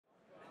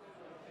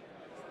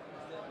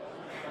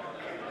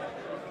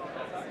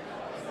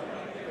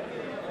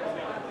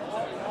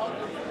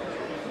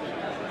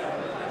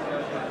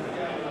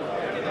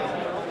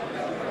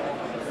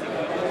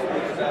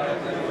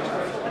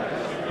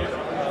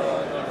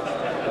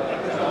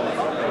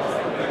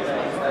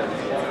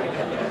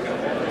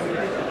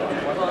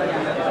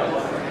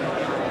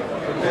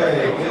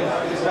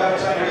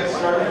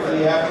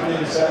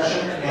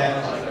session,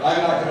 and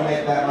I'm not going to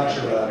make that much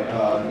of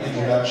an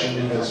introduction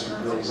because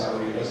really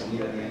somebody doesn't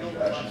need any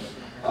introduction.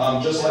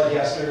 Just like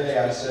yesterday,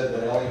 I said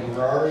that Ellie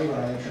Harari, when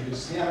I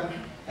introduced him,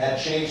 had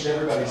changed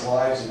everybody's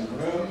lives in the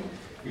room.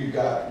 We've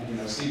got,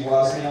 Steve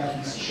Wozniak.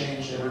 He's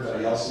changed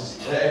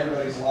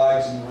everybody's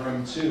lives in the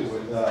room too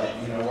with,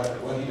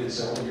 what he did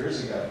several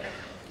years ago.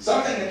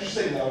 Something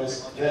interesting though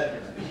is that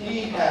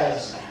he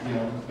has,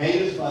 made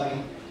his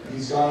money.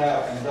 He's gone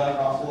out and done an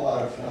awful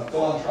lot of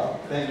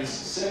philanthropic things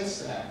since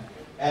then.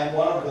 And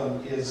one of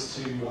them is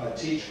to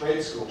teach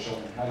grade school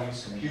children how to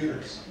use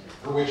computers,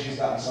 for which he's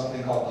gotten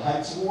something called the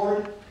Heinz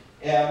Award.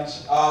 And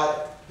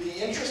the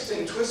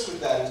interesting twist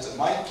with that is that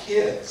my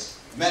kids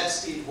met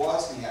Steve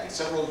Wozniak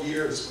several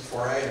years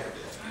before I ever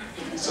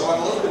did. So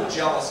I'm a little bit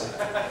jealous of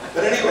that.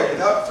 But anyway,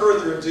 without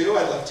further ado,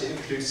 I'd like to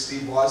introduce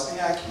Steve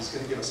Wozniak. He's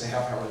going to give us a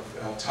half-hour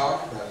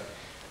talk about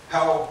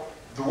how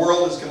the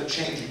world is going to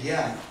change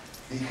again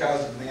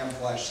because of NAND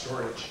flash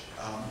storage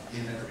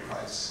in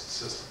enterprise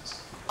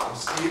systems. So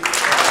Steve.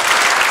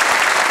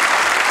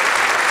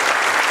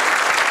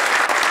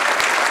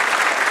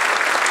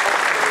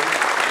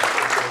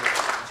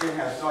 Jim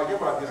has no idea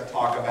what I'm going to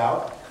talk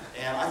about.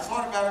 And I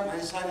thought about it and I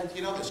decided,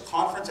 there's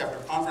conference after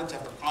conference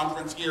after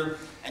conference here,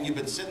 and you've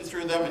been sitting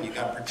through them and you've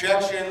got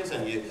projections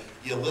and you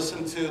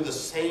listen to the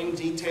same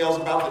details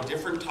about the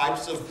different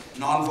types of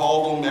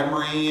non-volatile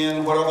memory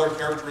and what other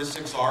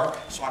characteristics are,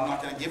 so I'm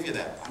not going to give you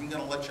that. I'm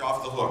going to let you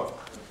off the hook.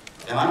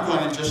 And I'm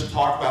going to just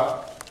talk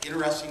about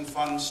interesting,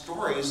 fun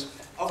stories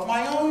of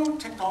my own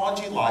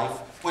technology life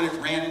when it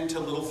ran into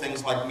little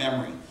things like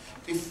memory.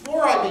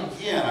 Before I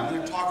begin, I'm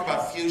going to talk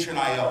about Fusion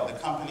IO, the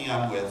company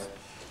I'm with.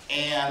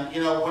 And,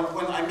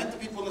 when I met the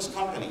people in this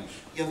company,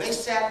 they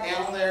sat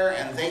down there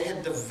and they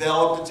had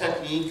developed a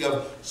technique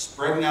of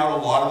spreading out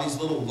a lot of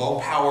these little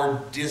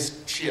low-powered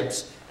disk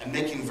chips and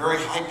making very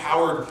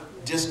high-powered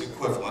disk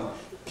equivalent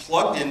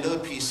plugged into the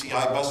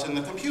PCI bus in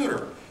the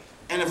computer.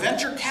 And a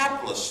venture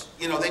capitalist,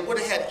 they would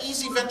have had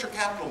easy venture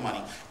capital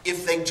money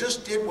if they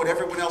just did what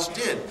everyone else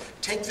did.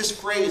 Take this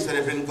phrase that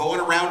had been going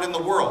around in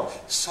the world,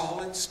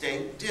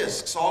 solid-state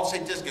disk.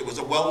 Solid-state disk, it was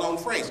a well-known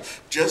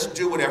phrase. Just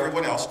do what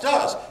everyone else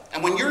does.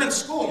 And when you're in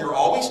school, you're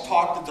always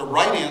taught that the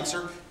right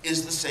answer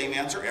is the same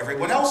answer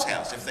everyone else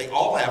has. If they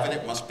all have it,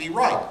 it must be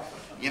right.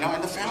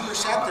 And the founders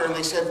sat there and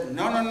they said,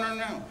 no, no, no,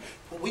 no.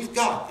 What we've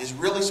got is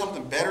really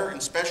something better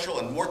and special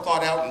and more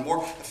thought out and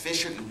more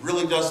efficient and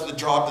really does the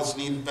job that's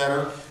needed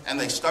better. And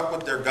they stuck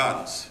with their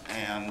guns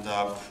and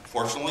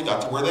fortunately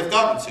got to where they've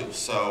gotten to.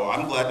 So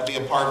I'm glad to be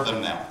a part of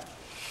them now.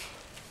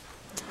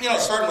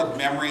 Starting with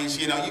memories,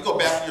 you go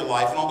back to your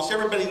life and almost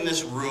everybody in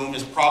this room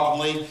is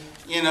probably,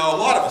 a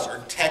lot of us are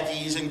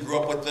techies and grew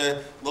up with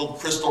the little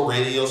crystal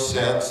radio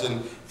sets.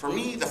 And for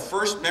me, the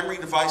first memory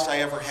device I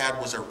ever had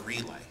was a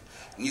relay.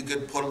 And you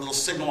could put a little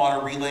signal on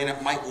a relay and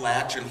it might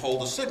latch and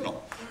hold a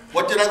signal.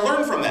 What did I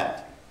learn from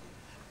that?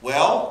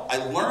 Well, I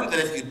learned that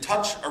if you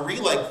touch a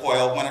relay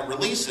coil when it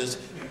releases,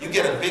 you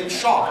get a big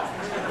shock.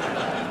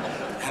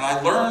 And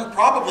I learned,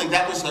 probably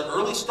that was the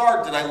early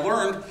start, that I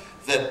learned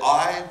that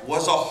I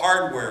was a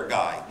hardware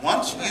guy.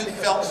 Once you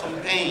felt some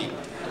pain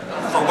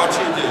for what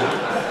you do,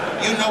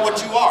 you know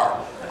what you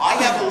are. I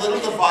have a little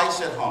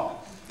device at home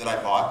that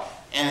I bought,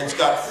 and it's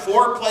got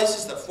 4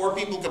 places that 4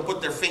 people can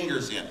put their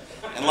fingers in.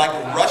 And like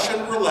a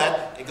Russian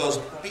roulette, it goes,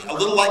 beep, a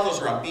little light goes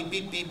around, beep,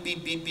 beep, beep,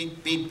 beep, beep, beep,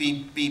 beep,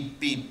 beep, beep,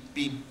 beep,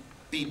 beep,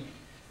 beep,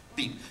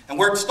 beep. And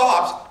where it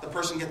stops, the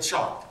person gets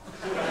shocked.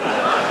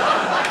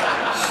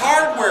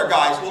 Hardware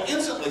guys will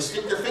instantly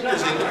stick their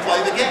fingers in to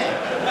play the game.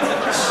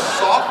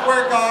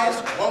 Software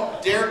guys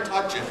won't dare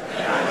touch it.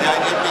 The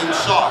idea of being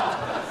shocked.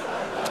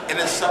 And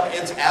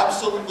it's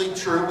absolutely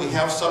true. We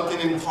have something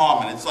in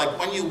common. It's like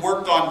when you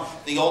worked on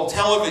the old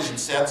television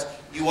sets,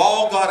 you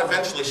all got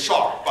eventually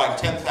shocked by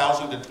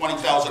 10,000 to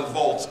 20,000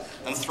 volts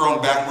and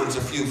thrown backwards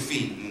a few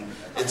feet. And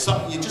it's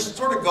something you just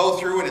sort of go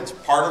through, and it's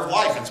part of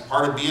life. It's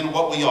part of being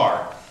what we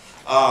are.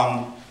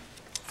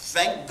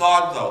 Thank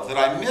God, though, that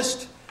I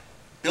missed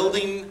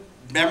building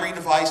memory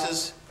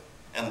devices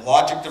and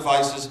logic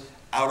devices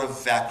out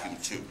of vacuum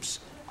tubes.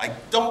 I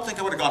don't think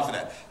I would have gone for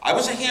that. I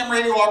was a ham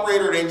radio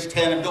operator at age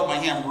 10 and built my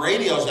ham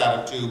radios out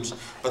of tubes,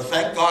 but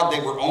thank God they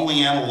were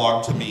only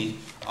analog to me.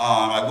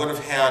 I would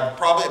have had,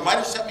 probably, it might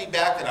have set me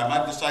back and I might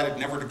have decided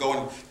never to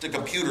go into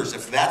computers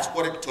if that's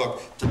what it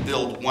took to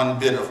build 1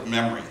 bit of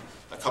memory,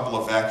 a couple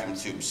of vacuum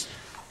tubes.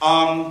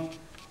 By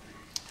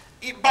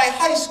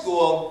high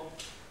school,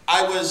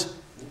 I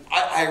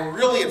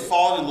really had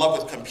fallen in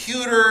love with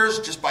computers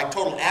just by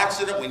total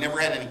accident. We never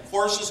had any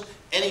courses,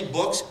 any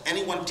books,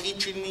 anyone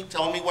teaching me,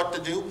 telling me what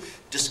to do.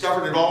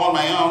 Discovered it all on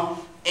my own.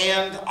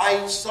 And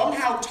I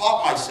somehow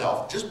taught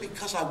myself just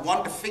because I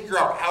wanted to figure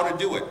out how to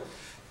do it.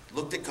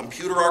 Looked at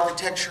computer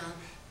architecture,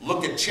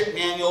 looked at chip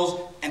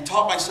manuals, and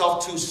taught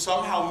myself to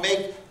somehow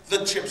make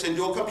the chips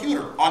into a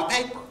computer on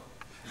paper.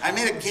 I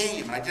made a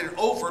game, and I did it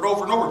over and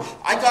over and over.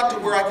 I got to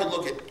where I could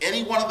look at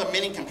any one of the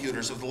mini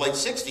computers of the late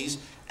 60s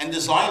and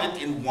design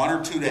it in 1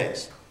 or 2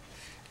 days.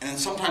 And then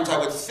sometimes I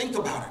would think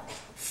about it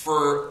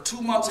for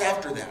 2 months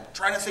after that,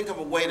 trying to think of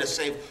a way to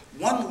save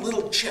one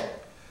little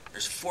chip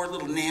there's 4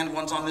 little NAND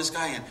ones on this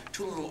guy and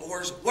 2 little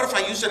ORs. What if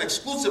I use an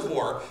exclusive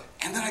OR?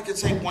 And then I could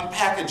save 1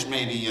 package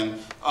maybe. And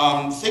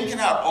thinking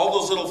out all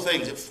those little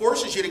things. It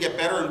forces you to get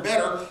better and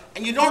better.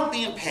 And you aren't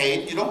being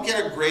paid. You don't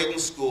get a grade in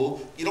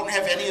school. You don't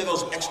have any of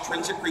those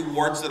extrinsic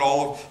rewards that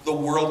all of the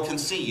world can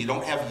see. You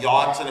don't have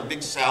yachts and a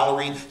big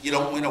salary. You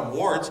don't win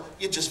awards.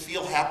 You just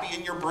feel happy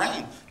in your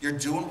brain. You're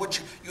doing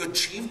what you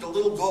achieved a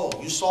little goal.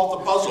 You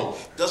solved the puzzle.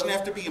 Doesn't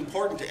have to be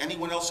important to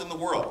anyone else in the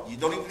world. You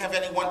don't even have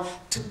anyone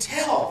to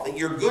tell that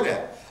you're good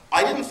at it.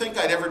 I didn't think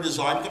I'd ever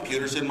design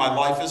computers in my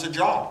life as a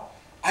job.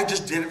 I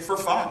just did it for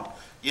fun.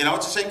 You know,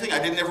 it's the same thing. I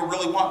didn't ever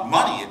really want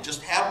money. It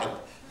just happened.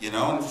 You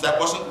know, and that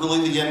wasn't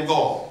really the end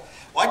goal.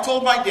 Well, I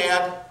told my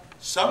dad,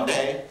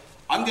 someday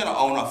I'm going to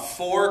own a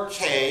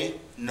 4K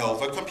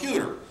Nova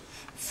computer.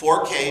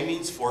 4K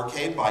means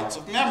 4K bytes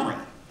of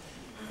memory.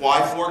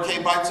 Why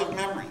 4K bytes of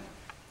memory?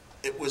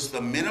 It was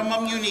the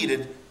minimum you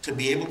needed to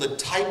be able to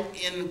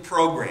type in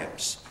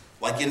programs,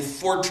 like in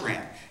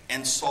Fortran,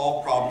 and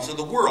solve problems of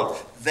the world.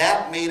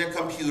 That made a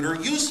computer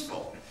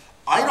useful.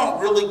 I don't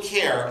really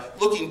care.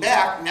 Looking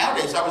back,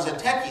 nowadays, I was a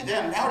techie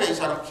then. Nowadays,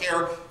 I don't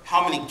care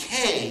how many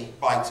K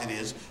bytes it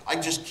is. I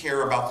just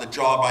care about the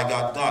job I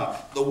got done.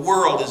 The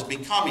world is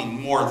becoming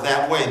more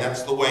that way.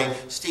 That's the way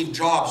Steve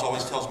Jobs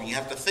always tells me. You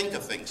have to think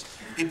of things.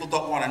 People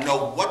don't want to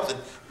know what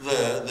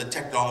the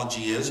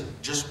technology is,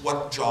 just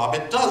what job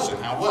it does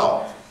and how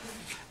well.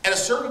 At a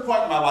certain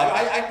point in my life,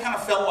 I kind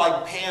of felt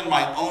like paying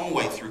my own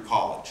way through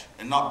college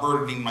and not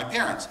burdening my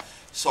parents.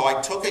 So I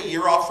took a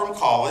year off from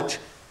college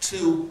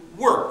to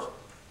work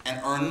and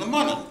earn the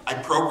money. I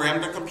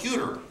programmed a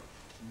computer.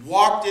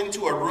 Walked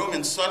into a room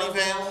in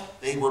Sunnyvale.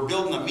 They were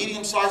building a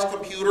medium-sized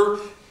computer.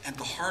 At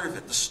the heart of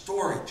it, the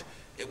storage.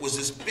 It was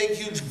this big,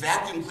 huge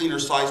vacuum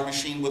cleaner-sized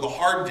machine with a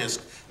hard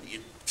disk that you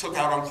took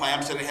out on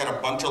clamps, and it had a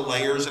bunch of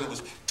layers, and it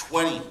was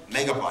 20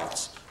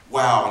 megabytes.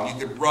 Wow, and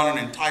you could run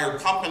an entire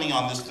company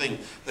on this thing.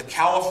 The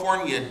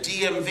California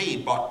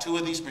DMV bought 2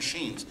 of these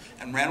machines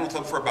and ran with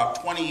them for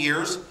about 20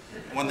 years.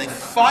 And when they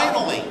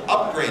finally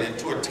upgraded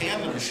to a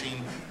tandem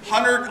machine,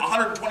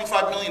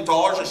 $125 million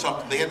or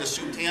something, they had to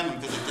sue Tandem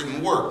because it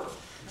didn't work.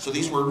 So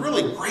these were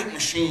really great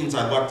machines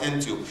I lucked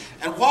into.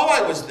 And while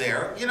I was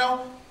there, you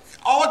know,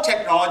 all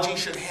technology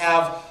should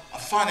have a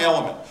fun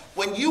element.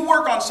 When you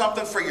work on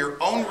something for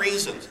your own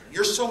reasons,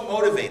 you're so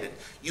motivated.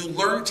 You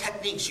learn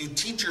techniques. You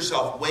teach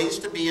yourself ways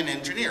to be an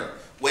engineer,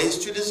 ways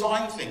to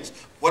design things.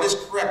 What is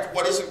correct,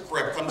 what isn't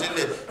correct comes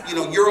into, you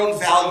know, your own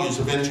values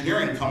of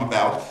engineering come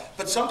about.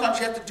 But sometimes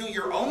you have to do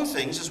your own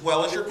things as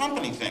well as your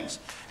company things.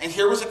 And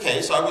here was a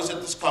case. I was at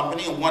this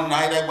company, and one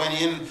night I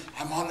went in,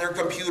 I'm on their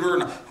computer,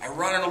 and I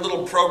run in a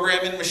little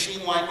program in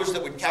machine language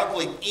that would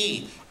calculate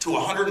E to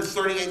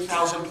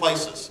 138,000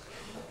 places.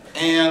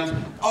 And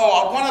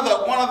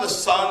one of the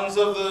sons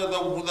of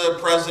the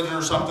president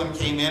or something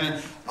came in,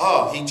 and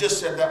he just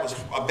said that was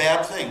a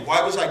bad thing.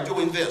 Why was I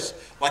doing this?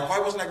 Like, why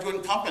wasn't I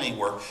doing company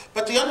work?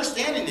 But the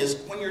understanding is,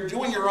 when you're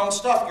doing your own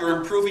stuff, you're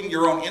improving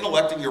your own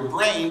intellect and your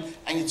brain,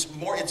 and it's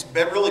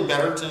really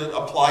better to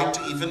apply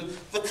to even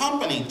the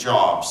company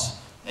jobs.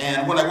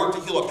 And when I worked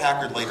at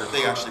Hewlett-Packard later,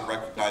 they actually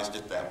recognized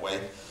it that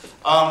way.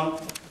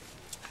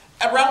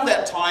 Around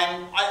that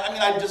time,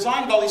 I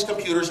designed all these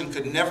computers and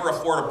could never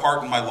afford a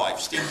part in my life.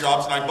 Steve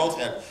Jobs and I both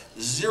had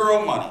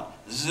zero money,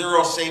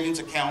 zero savings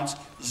accounts,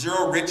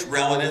 zero rich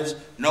relatives,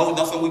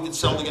 nothing we could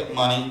sell to get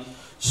money.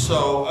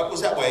 So it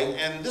was that way.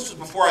 And this was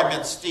before I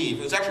met Steve.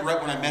 It was actually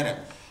right when I met him.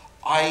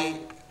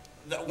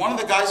 One of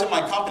the guys at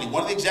my company,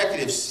 one of the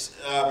executives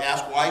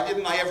asked, why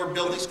didn't I ever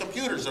build these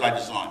computers that I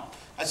designed?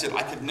 I said,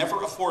 I could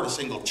never afford a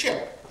single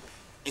chip.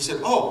 He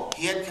said,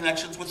 he had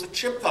connections with the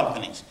chip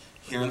companies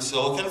here in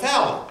Silicon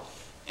Valley.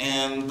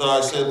 And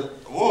I said,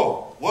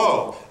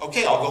 whoa,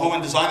 okay, I'll go home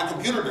and design a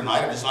computer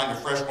tonight. I designed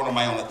a fresh one of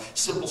my own, a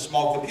simple,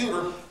 small computer,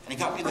 and he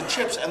got me the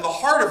chips. And the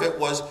heart of it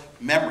was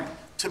memory.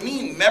 To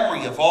me,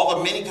 memory of all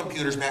the mini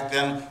computers back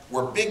then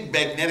were big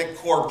magnetic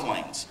core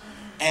planes.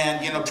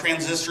 And, you know,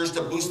 transistors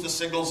to boost the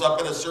signals up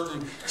at a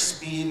certain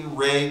speed and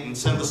rate and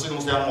send the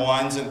signals down the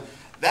lines. And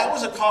that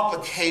was a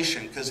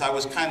complication because I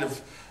was kind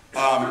of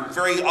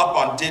very up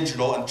on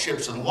digital and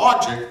chips and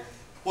logic.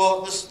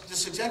 Well,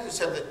 this executive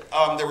said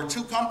that there were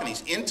 2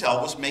 companies.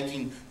 Intel was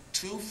making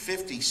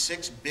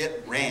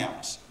 256-bit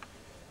RAMs.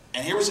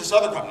 And here was this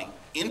other company,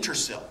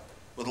 Intersil,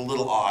 with a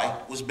little I,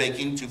 was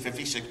making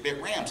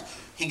 256-bit RAMs.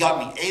 He got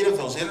me 8 of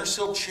those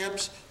Intersil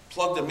chips,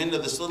 plugged them into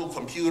this little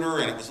computer,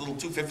 and it was a little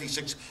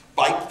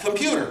 256-byte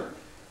computer,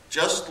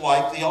 just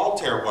like the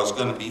Altair was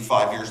going to be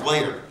 5 years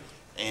later.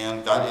 And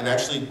it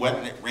actually went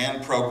and it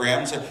ran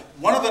programs. And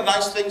one of the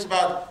nice things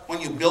about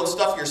when you build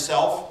stuff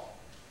yourself,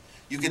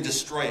 you could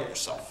destroy it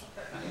yourself.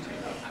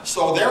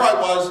 So there I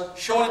was,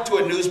 showing it to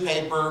a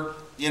newspaper,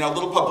 you know,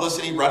 little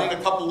publicity, running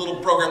a couple little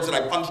programs that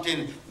I punched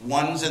in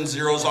 1s and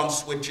 0s on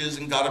switches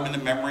and got them into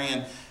memory.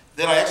 And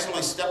then I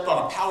accidentally stepped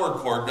on a power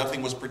cord,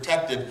 nothing was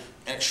protected,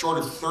 and it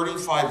shorted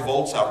 35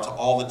 volts out to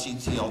all the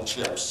TTL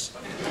chips.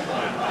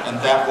 And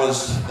that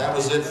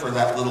was it for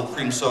that little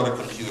cream soda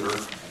computer.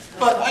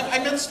 But I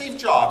met Steve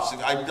Jobs.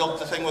 I built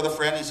the thing with a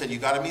friend. He said, you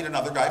got to meet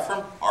another guy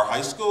from our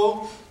high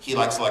school. He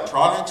likes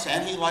electronics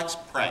and he likes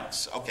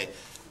pranks. Okay,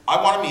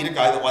 I want to meet a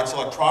guy that likes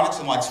electronics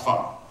and likes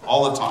fun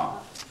all the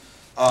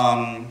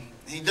time.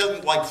 He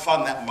doesn't like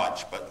fun that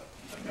much, but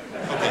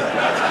okay.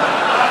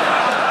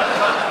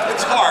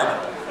 It's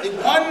hard.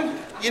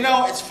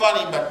 It's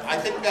funny, but I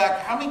think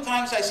back, how many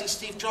times I see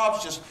Steve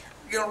Jobs just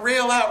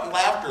rail out in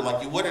laughter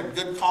like you would at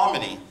good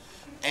comedy.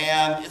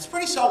 And it's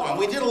pretty seldom.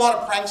 We did a lot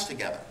of pranks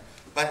together,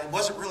 but he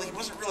wasn't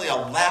really a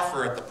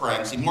laugher at the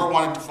pranks. He more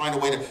wanted to find a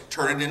way to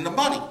turn it into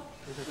money.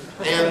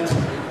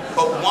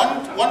 But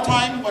one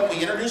time when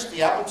we introduced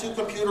the Apple II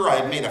computer, I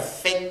had made a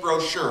fake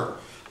brochure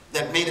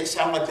that made it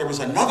sound like there was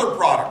another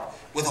product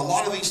with a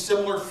lot of these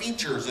similar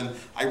features, and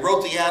I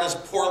wrote the ad as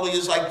poorly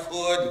as I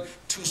could.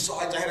 2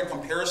 sides, I had a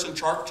comparison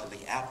chart to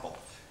the Apple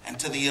and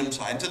to the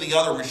inside and to the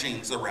other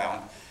machines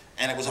around,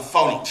 and it was a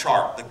phony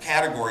chart. The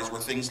categories were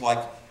things like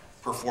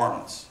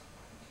performance,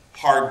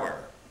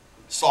 hardware,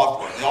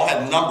 software. They all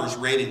had numbers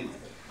rating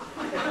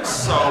them.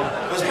 So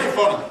it was pretty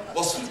funny.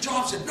 Well, Steve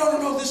Jobs said,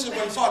 no, this is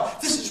what he saw.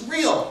 This is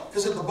real.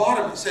 Because at the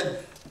bottom it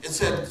said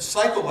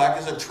Cyclelac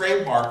is a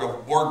trademark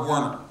of Borg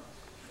Warner.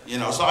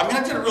 So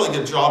I did a really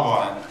good job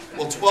on it.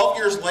 Well, 12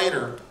 years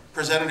later,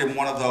 presented him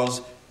one of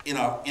those in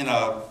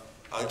a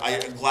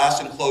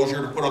glass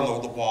enclosure to put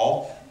on the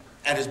wall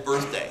at his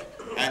birthday.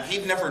 And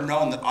he'd never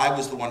known that I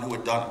was the one who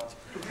had done it.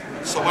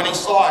 So when he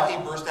saw it, he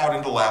burst out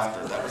into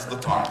laughter. That was the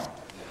time.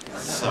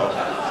 So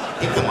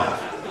he can laugh.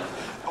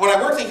 When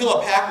I worked at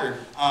Hewlett-Packard,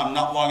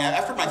 not long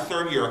after my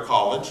 3rd year of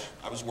college,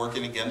 I was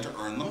working again to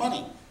earn the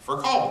money for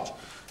college.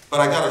 But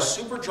I got a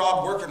super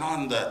job working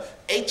on the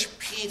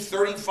HP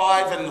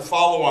 35 and the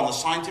follow-on, the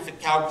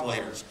scientific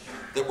calculators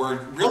that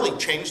really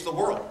changed the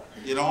world.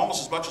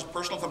 Almost as much as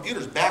personal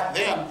computers. Back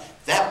then,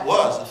 that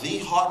was the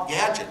hot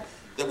gadget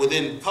that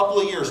within a couple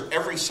of years,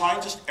 every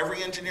scientist,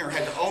 every engineer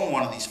had to own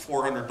one of these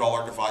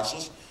 $400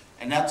 devices.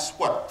 And that's,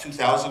 what,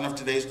 2,000 of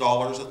today's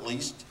dollars at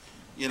least?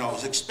 It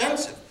was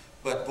expensive.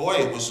 But boy,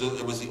 it was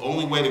the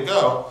only way to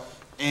go.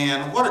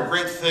 And what a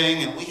great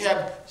thing. And we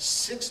had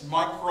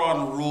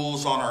 6-micron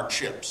rules on our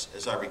chips,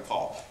 as I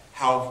recall.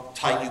 How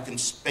tight you can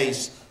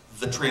space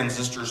the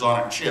transistors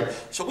on a chip.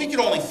 So we could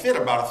only fit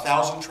about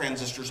 1,000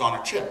 transistors on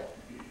a chip.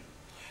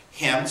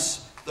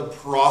 Hence, the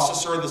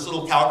processor of this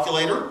little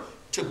calculator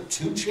took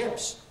 2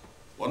 chips.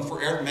 One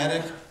for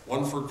arithmetic,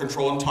 one for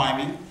control and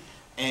timing.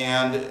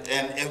 And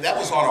that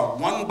was on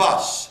a 1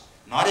 bus.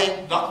 Not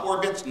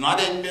 4 bits, not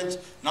 8 bits,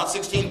 not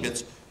 16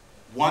 bits.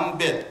 1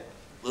 bit.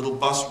 Little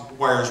bus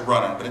wires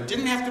running. But it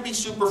didn't have to be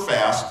super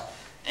fast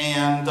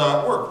and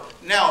work.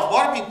 Now, a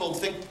lot of people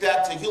think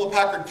back to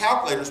Hewlett-Packard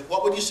calculators.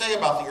 What would you say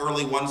about the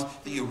early ones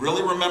that you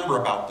really remember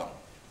about them?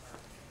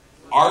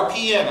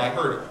 RPN, I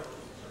heard it.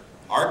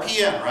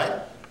 RPN,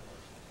 right?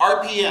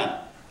 RPN.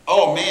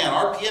 Oh man,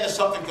 RPN is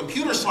something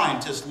computer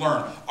scientists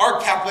learn.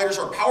 Our calculators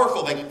are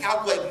powerful. They can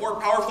calculate more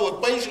powerful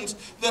equations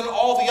than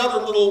all the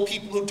other little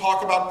people who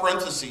talk about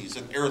parentheses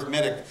and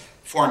arithmetic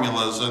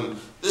formulas, and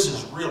this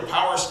is real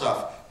power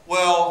stuff.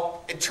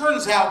 Well, it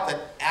turns out that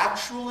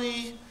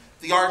actually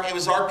it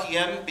was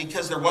RPN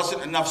because there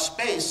wasn't enough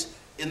space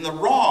in the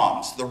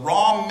ROMs. The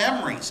ROM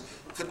memories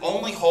could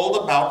only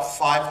hold about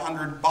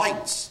 500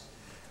 bytes.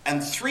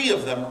 And 3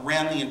 of them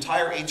ran the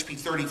entire HP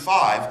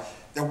 35.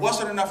 There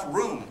wasn't enough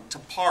room to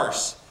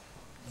parse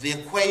the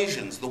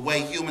equations the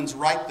way humans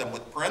write them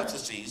with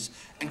parentheses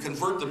and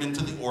convert them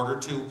into the order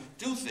to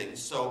do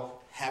things. So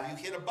have you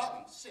hit a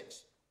button?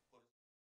 6.